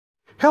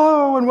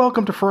Hello and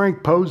welcome to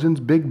Frank Posen's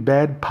Big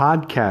Bad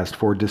Podcast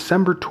for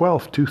December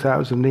 12th,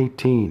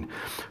 2018.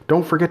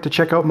 Don't forget to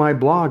check out my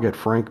blog at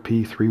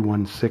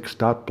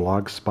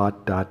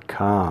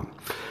frankp316.blogspot.com.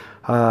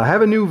 I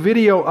have a new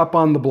video up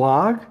on the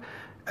blog.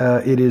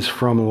 It is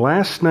from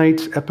last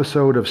night's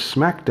episode of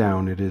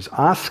SmackDown. It is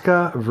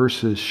Asuka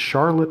versus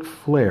Charlotte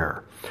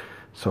Flair.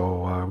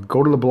 So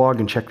go to the blog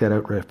and check that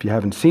out if you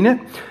haven't seen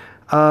it.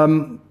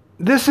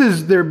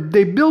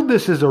 They build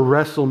this as a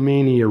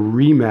WrestleMania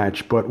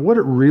rematch, but what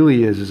it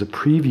really is a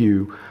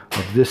preview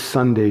of this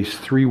Sunday's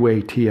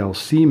three-way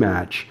TLC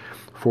match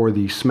for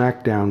the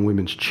SmackDown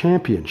Women's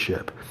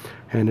Championship.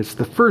 And it's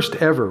the first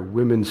ever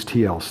women's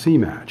TLC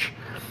match.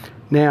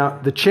 Now,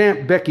 the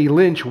champ Becky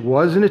Lynch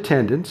was in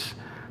attendance.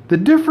 The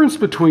difference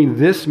between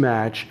this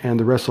match and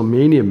the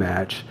WrestleMania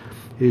match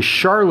is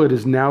Charlotte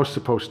is now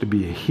supposed to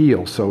be a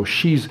heel. So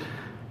she's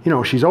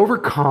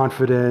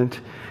overconfident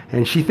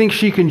and she thinks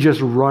she can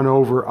just run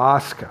over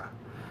Asuka.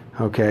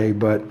 Okay,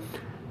 but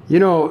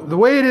the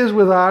way it is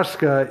with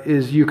Asuka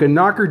is you can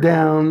knock her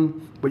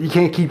down, but you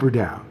can't keep her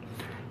down.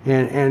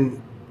 And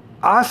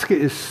Asuka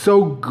is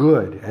so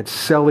good at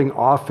selling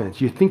offense.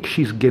 You think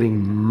she's getting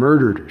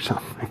murdered or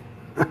something.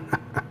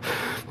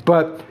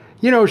 But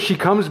she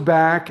comes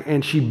back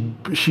and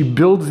she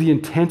builds the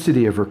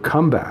intensity of her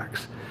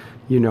comebacks.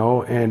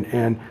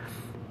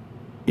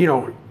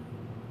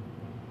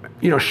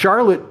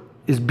 Charlotte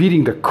is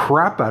beating the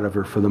crap out of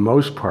her for the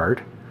most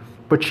part,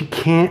 but she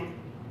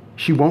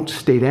won't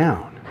stay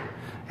down.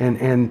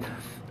 And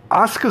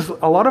a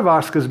lot of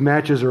Asuka's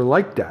matches are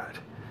like that.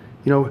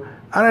 I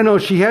don't know,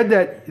 she had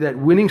that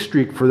winning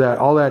streak for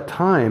all that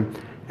time,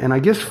 and I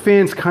guess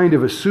fans kind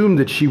of assumed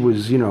that she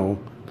was,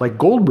 like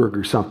Goldberg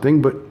or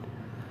something, but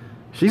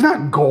she's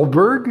not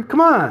Goldberg.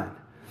 Come on.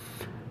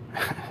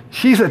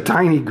 She's a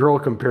tiny girl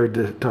compared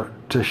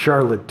to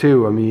Charlotte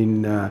too. I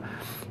mean,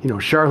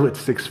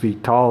 Charlotte's 6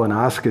 feet tall and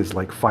Asuka's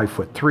like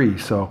 5'3",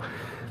 so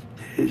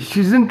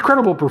she's an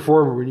incredible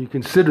performer when you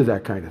consider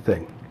that kind of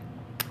thing.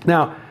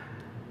 Now,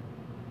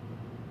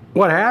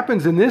 what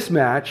happens in this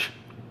match?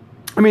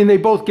 I mean, they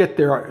both get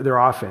their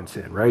offense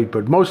in, right?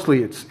 But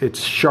mostly it's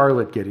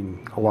Charlotte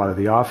getting a lot of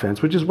the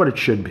offense, which is what it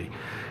should be.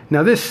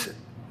 Now, this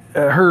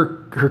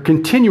her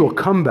continual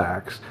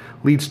comebacks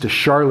leads to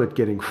Charlotte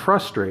getting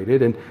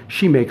frustrated, and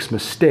she makes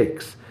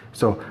mistakes.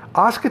 So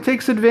Asuka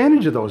takes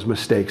advantage of those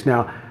mistakes.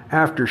 Now,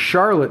 after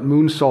Charlotte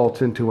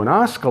moonsaults into an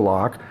Asuka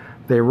lock,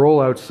 they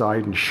roll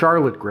outside and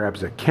Charlotte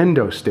grabs a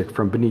kendo stick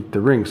from beneath the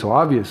ring. So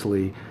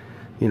obviously,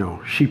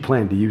 she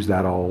planned to use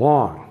that all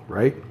along,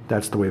 right?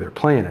 That's the way they're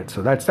playing it.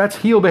 So that's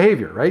heel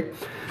behavior, right?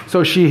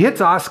 So she hits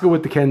Asuka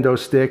with the kendo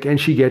stick and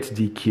she gets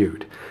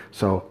DQ'd.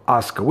 So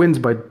Asuka wins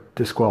by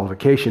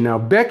disqualification. Now,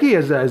 Becky,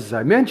 as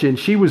I mentioned,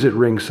 she was at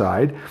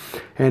ringside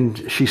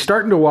and she's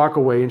starting to walk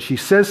away and she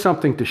says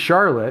something to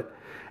Charlotte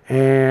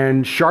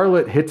and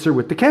Charlotte hits her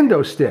with the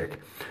kendo stick.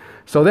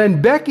 So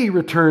then Becky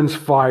returns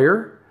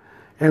fire,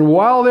 and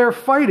while they're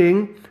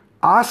fighting,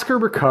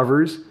 Asuka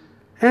recovers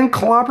and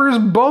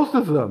clobbers both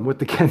of them with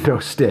the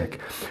kendo stick.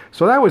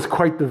 So that was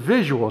quite the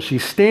visual.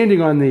 She's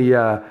standing on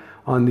the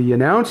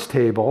announce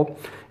table,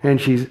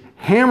 and she's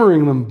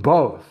hammering them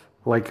both,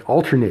 like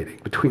alternating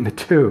between the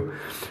two.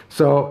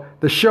 So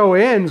the show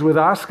ends with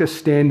Asuka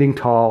standing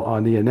tall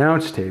on the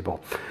announce table.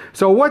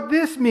 So what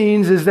this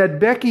means is that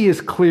Becky is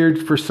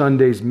cleared for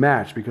Sunday's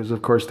match because,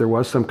 of course, there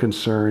was some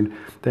concern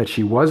that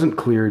she wasn't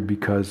cleared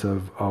because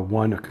of,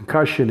 one, a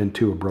concussion, and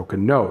two, a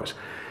broken nose.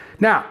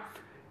 Now,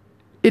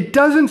 it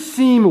doesn't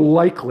seem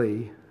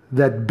likely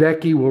that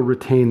Becky will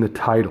retain the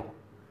title,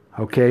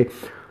 okay?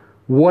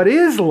 What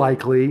is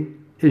likely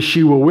is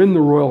she will win the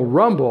Royal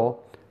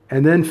Rumble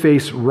and then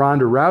face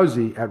Ronda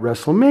Rousey at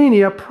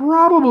WrestleMania,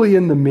 probably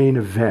in the main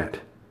event,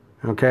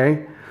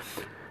 okay?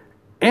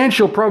 And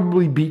she'll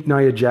probably beat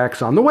Nia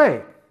Jax on the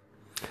way.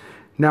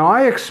 Now,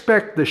 I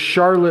expect the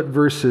Charlotte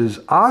versus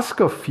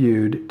Asuka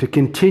feud to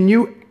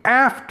continue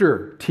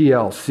after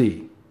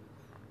TLC.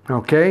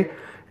 Okay?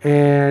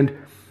 And,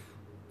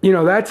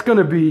 that's going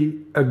to be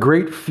a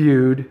great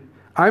feud.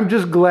 I'm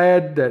just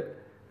glad that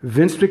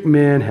Vince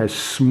McMahon has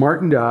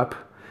smartened up.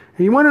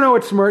 And you want to know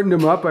what smartened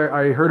him up?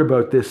 I heard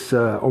about this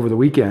over the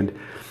weekend.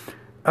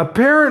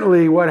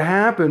 Apparently, what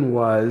happened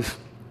was,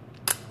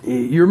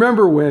 you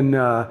remember when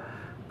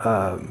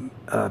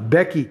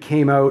Becky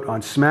came out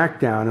on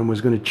SmackDown and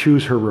was going to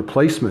choose her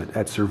replacement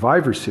at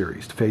Survivor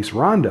Series to face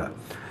Ronda,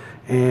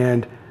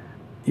 and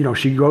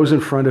she goes in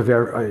front of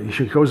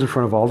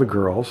all the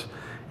girls,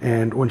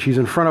 and when she's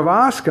in front of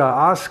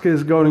Asuka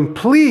is going,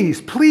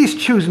 please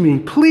choose me,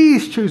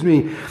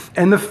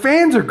 and the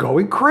fans are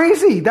going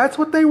crazy. That's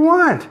what they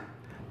want.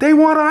 They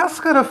want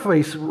Asuka to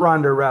face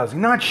Ronda Rousey,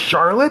 not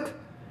Charlotte.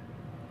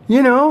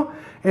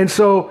 And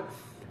so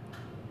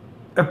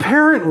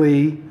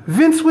apparently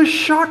Vince was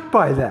shocked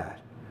by that.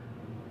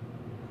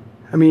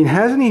 I mean,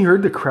 hasn't he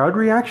heard the crowd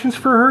reactions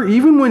for her,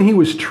 even when he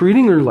was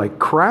treating her like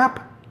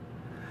crap?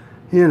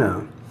 You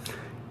know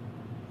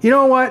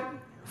what?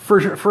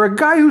 For a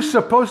guy who's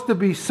supposed to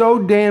be so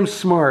damn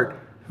smart,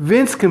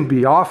 Vince can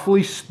be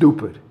awfully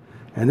stupid.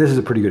 And this is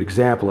a pretty good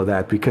example of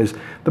that, because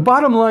the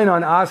bottom line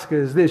on Asuka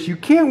is this: you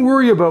can't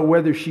worry about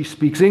whether she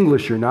speaks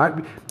English or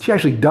not. She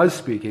actually does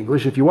speak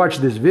English. If you watch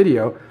this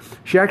video,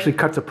 she actually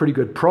cuts a pretty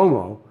good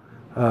promo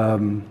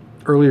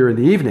earlier in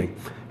the evening,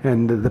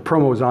 and the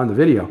promo is on the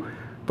video.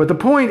 But the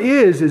point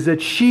is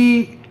that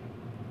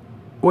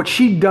what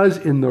she does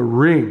in the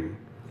ring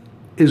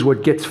is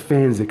what gets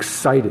fans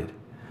excited,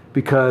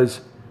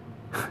 because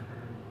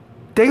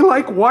they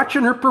like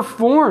watching her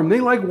perform. They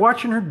like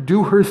watching her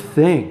do her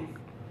thing.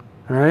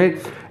 All right?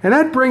 And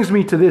that brings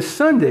me to this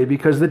Sunday,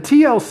 because the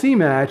TLC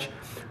match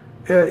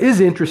is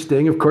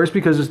interesting, of course,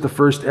 because it's the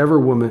first ever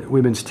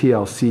women's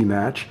TLC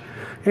match.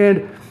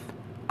 And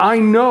I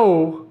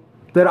know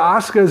that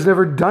Asuka has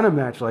never done a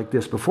match like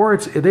this before.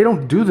 They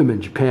don't do them in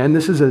Japan.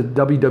 This is a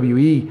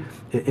WWE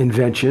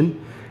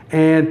invention.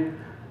 And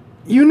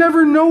you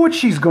never know what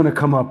she's going to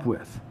come up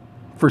with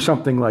for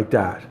something like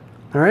that.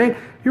 All right?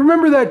 You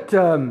remember that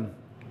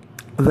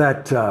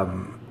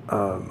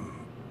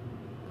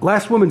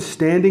last woman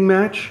standing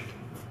match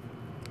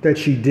that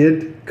she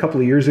did a couple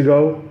of years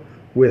ago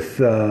with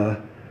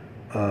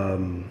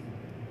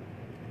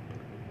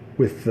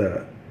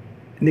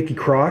Nikki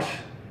Cross?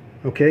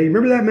 Okay, you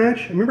remember that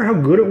match? Remember how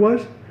good it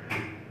was?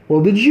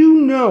 Well, did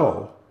you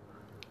know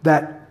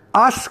that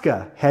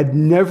Asuka had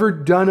never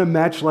done a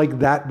match like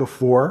that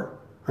before?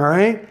 All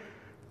right?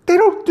 They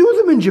don't do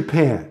them in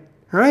Japan.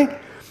 All right?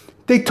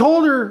 They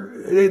told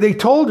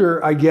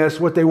her, I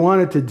guess, what they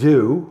wanted to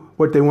do,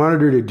 what they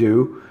wanted her to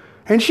do,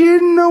 and she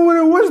didn't know what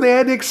it was. They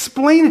had to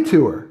explain it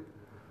to her.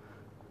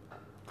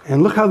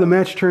 And look how the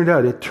match turned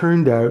out. It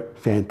turned out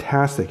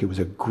fantastic. It was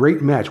a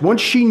great match.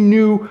 Once she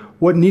knew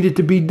what needed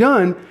to be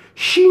done,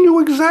 she knew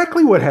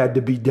exactly what had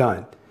to be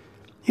done.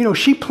 You know,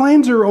 she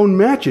plans her own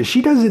matches.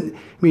 She doesn't,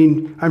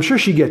 I'm sure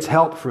she gets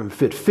help from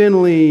Fit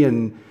Finlay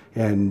and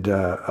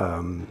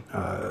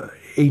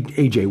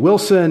AJ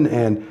Wilson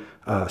and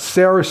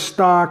Sarah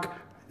Stock.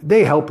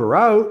 They help her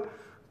out,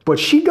 but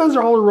she does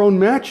all her own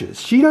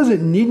matches. She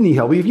doesn't need any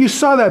help. If you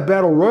saw that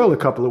Battle Royal a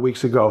couple of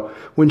weeks ago,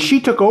 when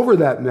she took over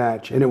that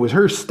match and it was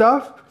her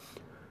stuff,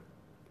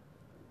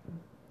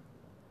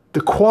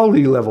 the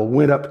quality level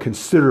went up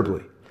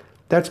considerably.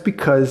 That's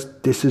because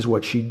this is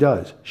what she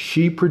does.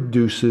 She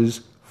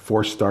produces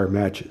 4-star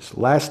matches.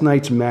 Last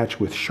night's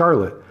match with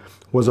Charlotte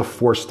was a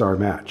 4-star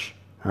match,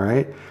 all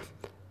right?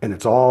 And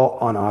it's all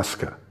on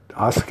Asuka.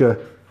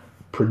 Asuka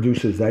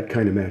produces that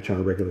kind of match on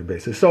a regular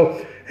basis.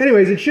 So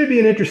anyways, it should be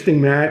an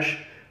interesting match.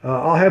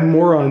 I'll have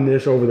more on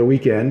this over the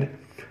weekend.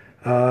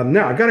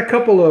 Now, I got a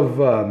couple of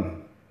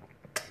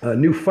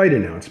new fight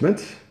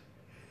announcements.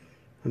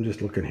 I'm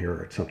just looking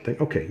here at something.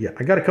 Okay, yeah,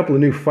 I got a couple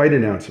of new fight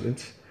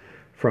announcements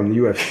from the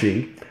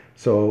UFC.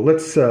 So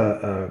let's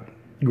go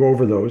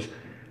over those.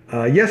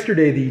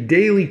 Yesterday, the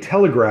Daily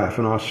Telegraph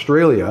in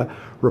Australia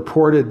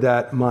reported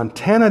that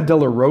Montana De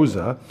La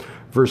Rosa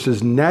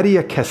versus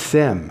Nadia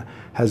Kassem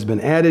has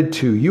been added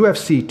to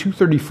UFC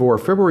 234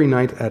 February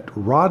 9th at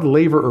Rod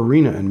Laver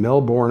Arena in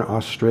Melbourne,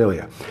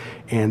 Australia.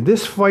 And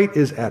this fight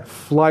is at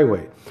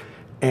flyweight.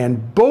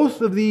 And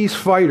both of these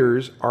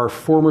fighters are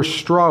former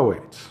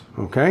strawweights,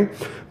 okay?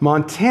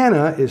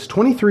 Montana is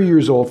 23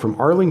 years old from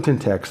Arlington,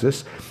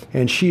 Texas,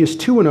 and she is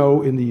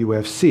 2-0 in the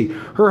UFC.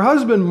 Her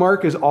husband,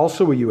 Mark, is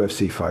also a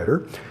UFC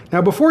fighter.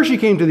 Now, before she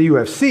came to the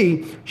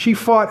UFC, she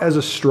fought as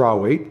a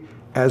strawweight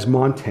as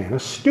Montana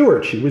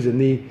Stewart. She was in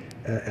the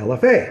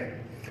LFA.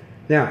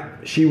 Now,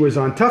 she was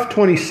on Tough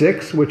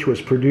 26, which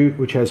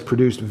has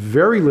produced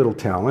very little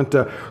talent.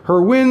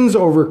 Her wins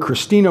over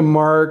Christina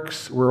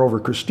Marks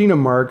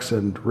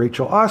and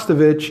Rachel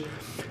Ostovich.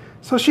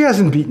 So she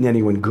hasn't beaten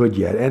anyone good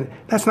yet. And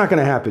that's not going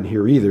to happen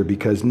here either,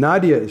 because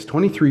Nadia is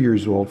 23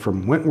 years old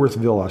from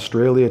Wentworthville,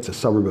 Australia. It's a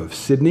suburb of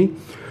Sydney.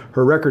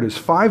 Her record is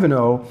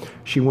 5-0.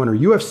 She won her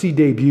UFC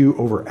debut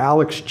over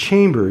Alex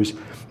Chambers.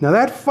 Now,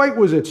 that fight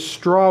was at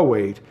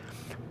strawweight,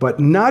 but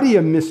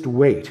Nadia missed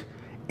weight.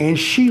 And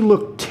she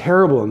looked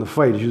terrible in the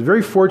fight. She was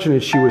very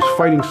fortunate she was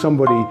fighting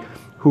somebody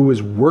who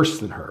was worse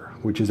than her,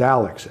 which is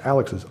Alex.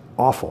 Alex is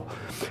awful.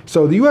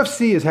 So the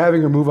UFC is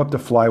having her move up to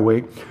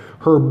flyweight.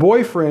 Her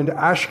boyfriend,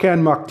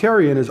 Ashkan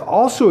Mokhtarian, is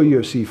also a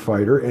UFC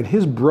fighter, and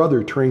his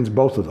brother trains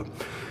both of them.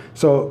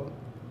 So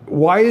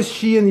why is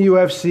she in the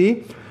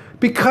UFC?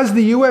 Because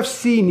the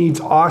UFC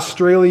needs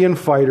Australian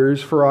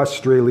fighters for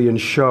Australian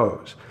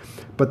shows.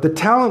 But the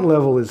talent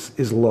level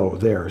is low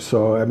there.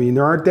 So,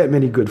 there aren't that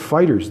many good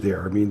fighters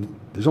there.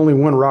 There's only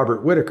one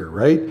Robert Whittaker,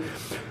 right?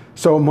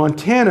 So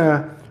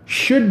Montana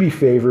should be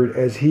favored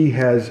as she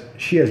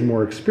has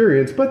more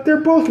experience, but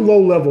they're both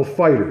low-level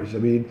fighters.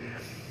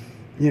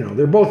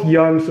 They're both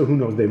young, so who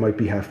knows, they might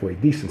be halfway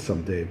decent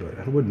someday, but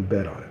I wouldn't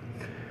bet on it.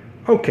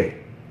 Okay,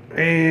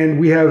 and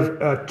we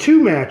have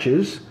 2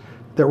 matches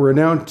that were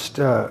announced,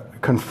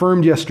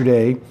 confirmed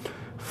yesterday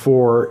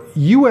for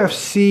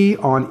UFC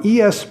on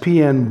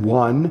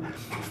ESPN1,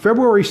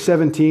 February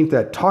 17th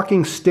at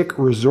Talking Stick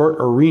Resort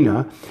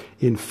Arena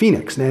in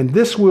Phoenix. And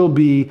this will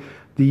be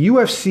the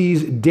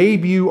UFC's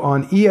debut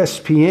on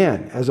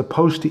ESPN as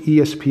opposed to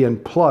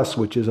ESPN Plus,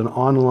 which is an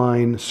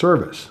online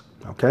service.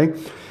 Okay?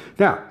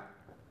 Now,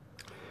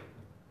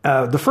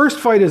 The first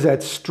fight is at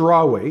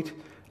strawweight.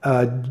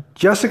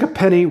 Jessica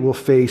Penney will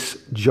face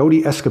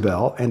Jodie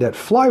Esquibel, and at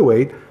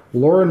flyweight,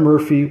 Lauren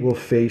Murphy will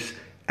face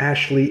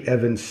Ashley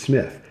Evans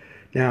Smith.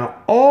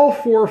 Now, all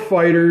four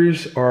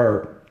fighters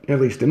are, at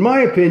least in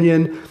my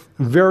opinion,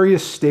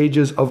 various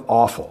stages of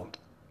awful.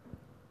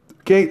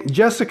 Okay,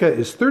 Jessica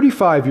is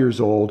 35 years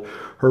old.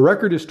 Her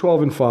record is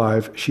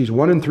 12-5. She's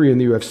 1-3 in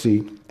the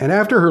UFC. And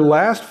after her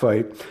last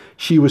fight,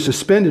 she was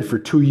suspended for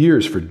 2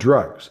 years for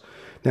drugs.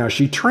 Now,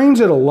 she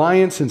trains at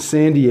Alliance in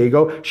San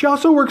Diego. She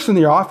also works in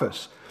the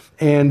office.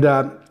 And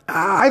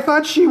I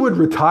thought she would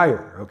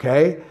retire,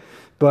 okay?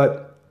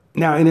 But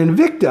now in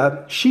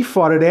Invicta, she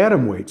fought at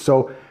atomweight.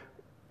 So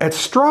at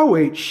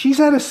strawweight, she's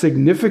at a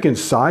significant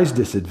size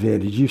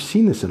disadvantage. You've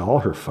seen this in all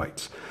her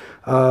fights.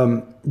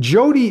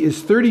 Jodie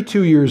is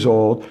 32 years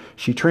old.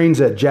 She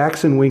trains at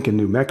Jackson Wink in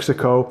New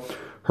Mexico.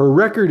 Her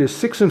record is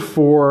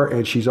 6-4,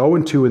 and she's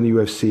 0-2 in the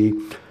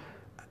UFC.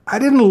 I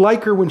didn't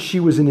like her when she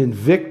was in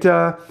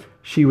Invicta.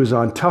 She was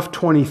on Tough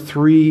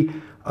 23.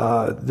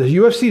 The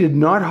UFC did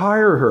not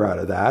hire her out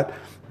of that.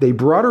 They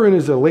brought her in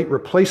as a late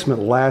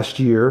replacement last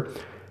year,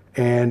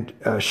 and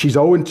she's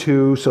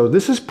 0-2. So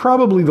this is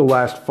probably the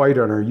last fight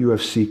on her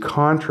UFC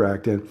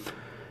contract, and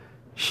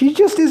she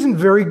just isn't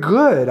very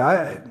good.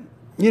 I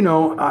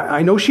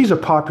know she's a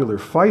popular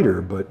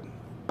fighter, but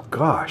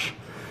gosh,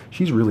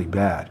 she's really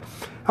bad.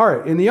 All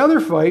right, in the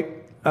other fight,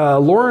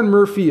 Lauren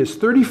Murphy is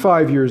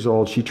 35 years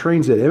old. She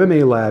trains at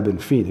MMA Lab in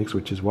Phoenix,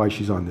 which is why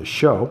she's on this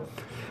show.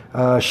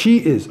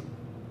 She is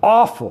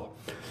awful.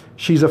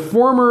 She's a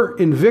former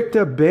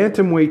Invicta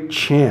bantamweight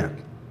champ.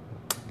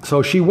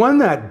 So she won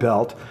that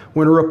belt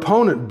when her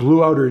opponent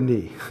blew out her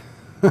knee.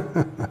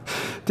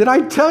 Did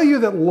I tell you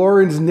that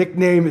Lauren's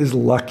nickname is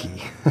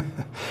Lucky?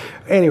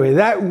 Anyway,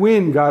 that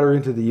win got her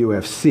into the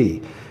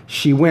UFC.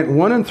 She went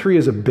 1-3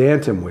 as a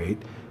bantamweight.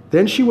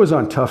 Then she was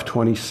on Tough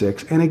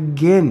 26, and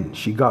again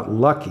she got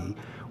lucky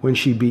when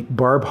she beat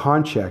Barb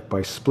Honchak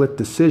by split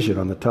decision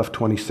on the Tough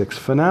 26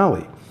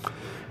 finale.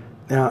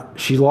 Now,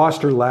 she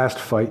lost her last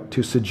fight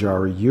to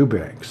Sijara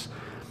Eubanks.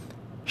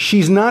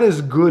 She's not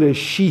as good as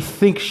she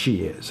thinks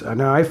she is.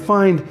 Now, I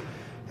find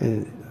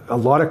a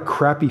lot of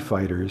crappy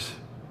fighters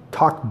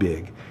talk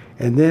big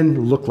and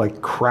then look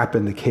like crap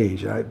in the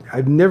cage.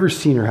 I've never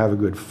seen her have a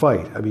good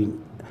fight. I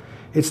mean,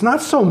 it's not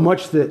so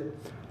much that,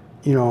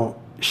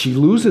 she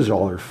loses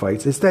all her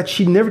fights. It's that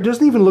she never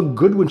doesn't even look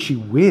good when she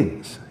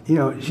wins.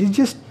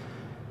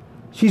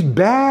 She's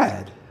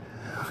bad.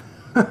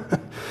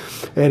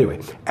 Anyway,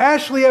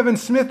 Ashley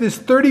Evans Smith is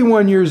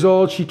 31 years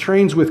old. She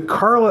trains with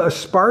Carla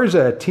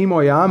Esparza at Team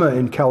Oyama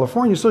in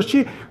California. So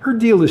her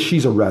deal is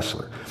she's a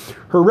wrestler.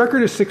 Her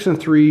record is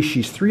 6-3.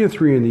 She's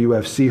 3-3 in the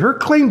UFC. Her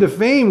claim to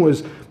fame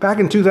was back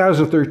in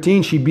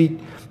 2013. She beat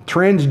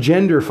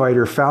transgender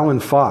fighter Fallon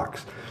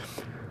Fox.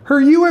 Her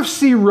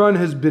UFC run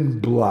has been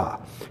blah.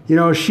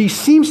 She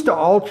seems to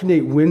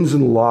alternate wins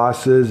and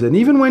losses, and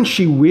even when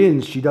she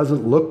wins, she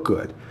doesn't look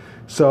good.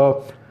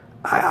 So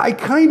I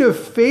kind of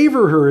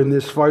favor her in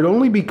this fight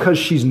only because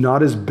she's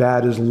not as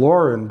bad as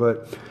Lauren,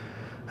 but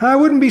I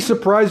wouldn't be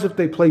surprised if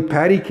they play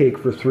patty cake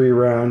for 3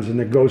 rounds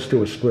and it goes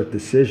to a split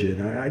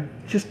decision.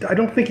 I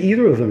don't think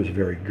either of them is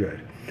very good.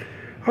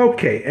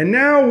 Okay, and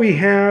now we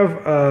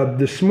have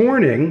this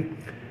morning,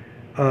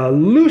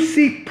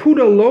 Lucy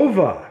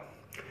Pudilova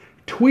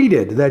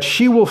tweeted that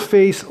she will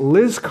face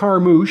Liz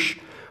Carmouche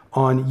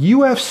on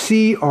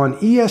UFC on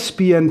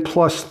ESPN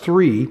Plus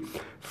 3,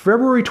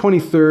 February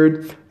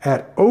 23rd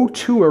at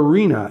O2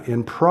 Arena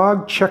in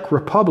Prague, Czech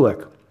Republic.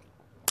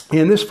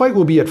 And this fight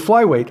will be at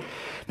flyweight.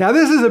 Now,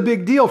 this is a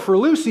big deal for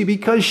Lucy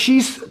because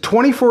she's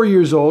 24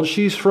 years old.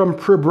 She's from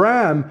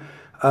Pribram,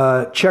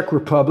 Czech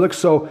Republic.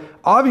 So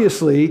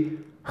obviously,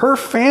 her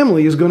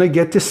family is going to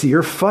get to see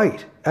her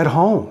fight at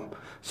home.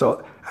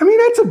 So,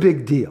 that's a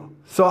big deal.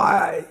 So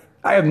I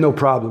have no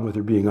problem with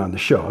her being on the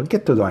show. I'll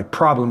get to my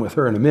problem with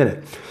her in a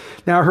minute.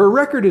 Now, her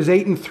record is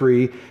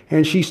 8-3,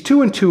 and she's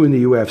 2-2 in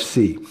the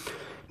UFC.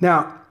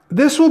 Now,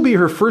 this will be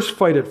her first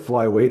fight at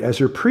flyweight, as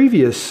her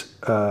previous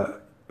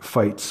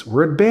fights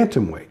were at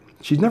bantamweight.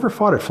 She's never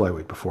fought at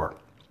flyweight before.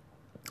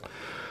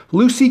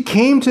 Lucy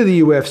came to the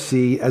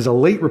UFC as a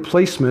late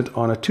replacement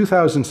on a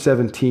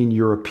 2017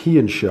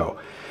 European show.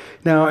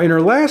 Now, in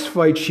her last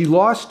fight, she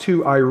lost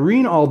to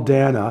Irene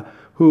Aldana,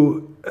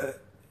 who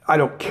I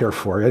don't care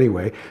for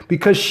anyway,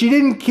 because she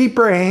didn't keep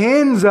her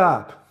hands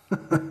up.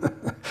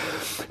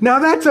 Now,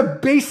 that's a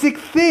basic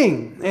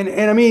thing. And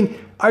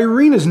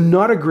Irene is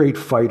not a great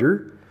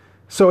fighter.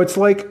 So it's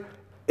like,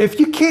 if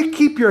you can't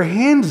keep your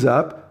hands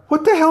up,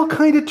 what the hell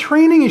kind of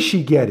training is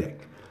she getting?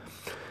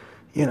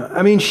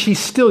 She's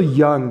still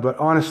young, but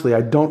honestly,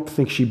 I don't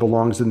think she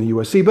belongs in the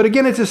UFC. But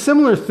again, it's a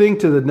similar thing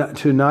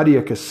to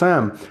Nadia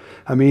Kassem.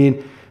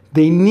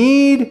 They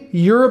need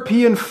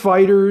European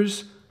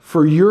fighters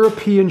for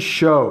European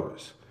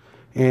shows.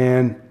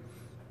 And,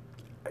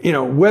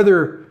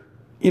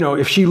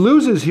 if she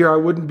loses here, I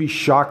wouldn't be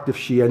shocked if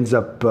she ends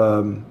up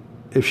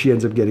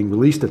getting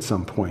released at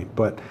some point.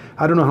 But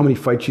I don't know how many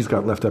fights she's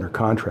got left on her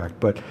contract.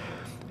 But,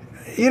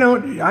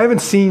 I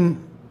haven't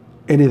seen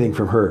anything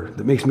from her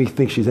that makes me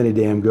think she's any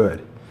damn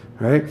good,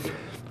 right?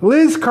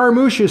 Liz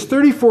Carmouche is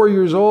 34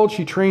 years old.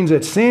 She trains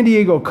at San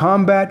Diego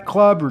Combat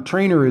Club. Her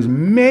trainer is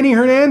Manny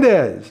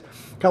Hernandez.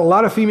 Got a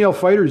lot of female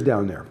fighters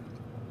down there.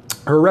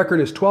 Her record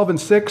is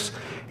 12-6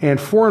 and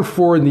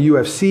 4-4 in the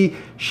UFC.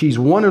 She's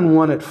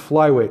 1-1 at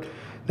flyweight.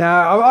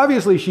 Now,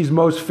 obviously, she's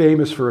most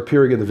famous for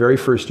appearing in the very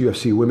first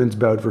UFC women's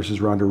bout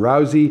versus Ronda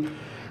Rousey.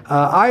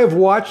 I have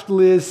watched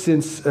Liz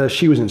since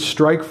she was in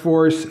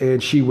Strikeforce,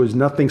 and she was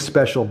nothing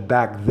special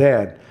back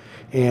then.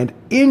 And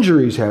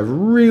injuries have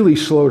really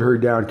slowed her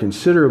down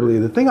considerably.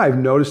 The thing I've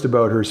noticed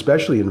about her,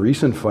 especially in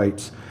recent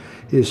fights,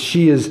 is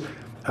she has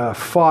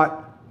fought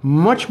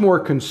much more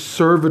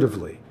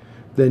conservatively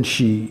than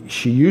she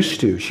used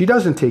to. She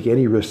doesn't take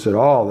any risks at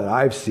all that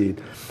I've seen.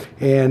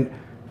 And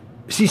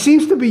she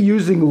seems to be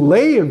using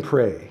lay and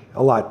pray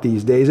a lot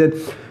these days. And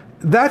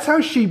that's how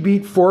she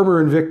beat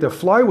former Invicta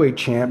flyweight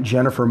champ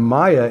Jennifer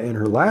Maia in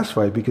her last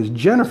fight, because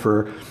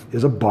Jennifer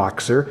is a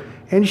boxer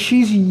and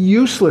she's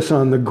useless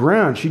on the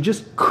ground. She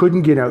just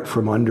couldn't get out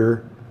from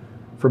under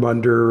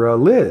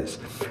Liz.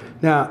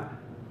 Now,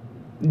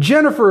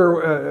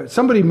 Jennifer,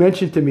 somebody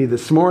mentioned to me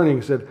this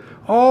morning, said,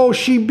 oh,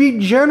 she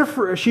beat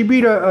Jennifer. She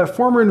beat a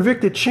former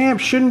Invicta champ.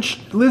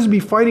 Shouldn't Liz be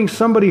fighting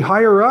somebody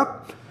higher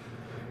up?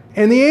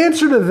 And the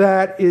answer to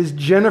that is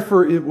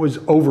Jennifer, it was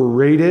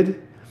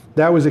overrated.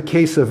 That was a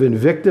case of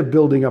Invicta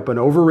building up an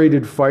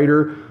overrated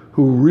fighter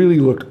who really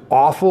looked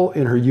awful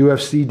in her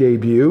UFC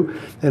debut.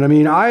 And I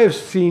mean, I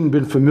have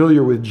been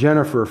familiar with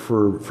Jennifer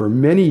for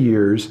many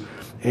years,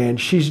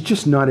 and she's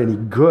just not any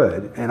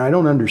good. And I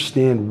don't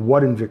understand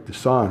what Invicta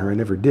saw in her. I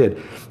never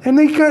did. And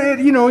they kind of,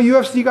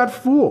 UFC got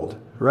fooled,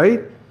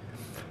 right?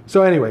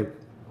 So anyway,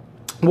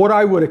 what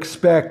I would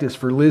expect is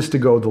for Liz to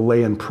go the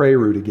lay and pray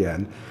route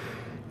again.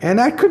 And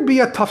that could be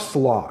a tough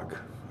slog,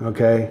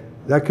 okay?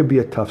 That could be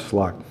a tough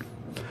slog.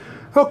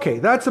 Okay,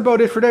 that's about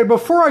it for today.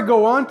 Before I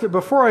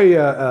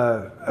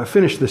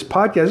finish this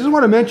podcast, I just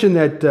want to mention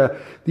that the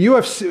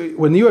UFC,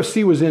 when the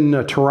UFC was in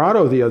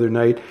Toronto the other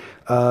night,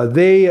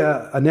 they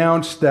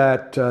announced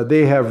that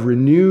they have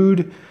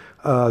renewed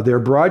their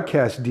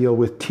broadcast deal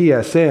with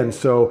TSN.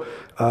 So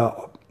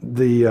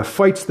the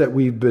fights that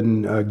we've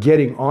been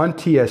getting on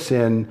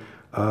TSN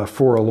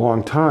for a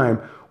long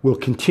time will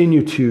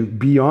continue to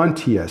be on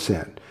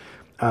TSN.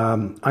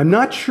 I'm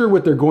not sure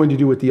what they're going to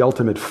do with The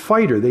Ultimate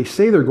Fighter. They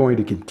say they're going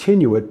to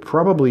continue it,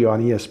 probably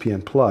on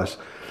ESPN+,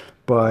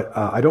 but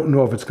I don't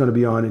know if it's going to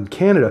be on in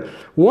Canada.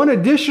 One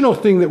additional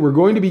thing that we're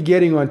going to be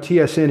getting on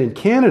TSN in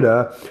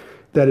Canada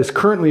that is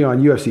currently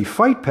on UFC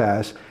Fight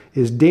Pass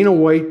is Dana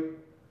White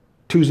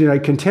Tuesday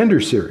Night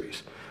Contender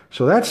Series.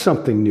 So that's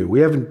something new.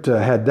 We haven't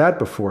had that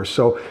before.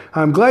 So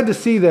I'm glad to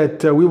see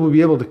that we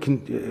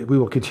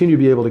will continue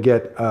to be able to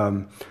get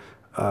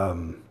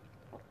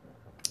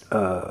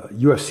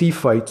UFC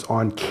fights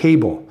on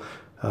cable,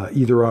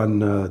 either on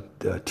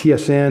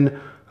TSN,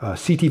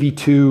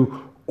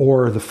 CTV2,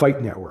 or the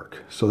Fight Network.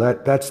 So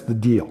that's the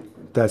deal.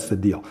 That's the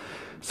deal.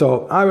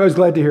 So I was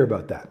glad to hear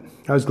about that.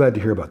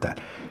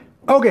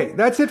 Okay,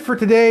 that's it for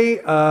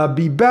today.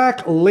 Be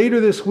back later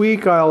this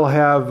week. I'll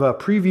have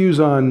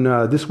previews on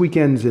this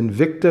weekend's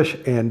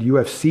Invicta and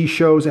UFC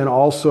shows, and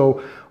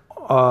also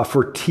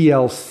for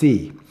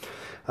TLC.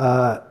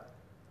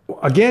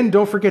 Again,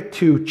 don't forget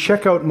to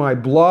check out my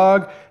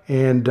blog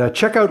and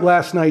check out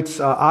last night's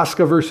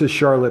Asuka versus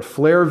Charlotte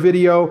Flair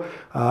video.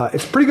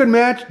 It's a pretty good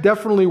match,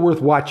 definitely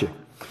worth watching.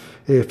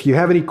 If you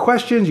have any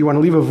questions, you want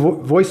to leave a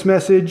voice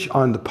message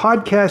on the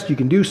podcast, you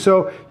can do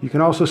so. You can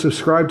also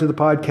subscribe to the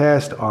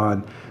podcast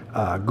on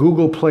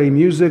Google Play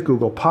Music,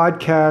 Google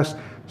Podcasts,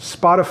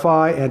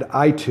 Spotify, and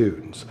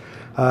iTunes.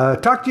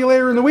 Talk to you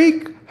later in the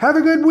week. Have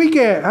a good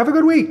weekend. Have a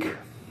good week.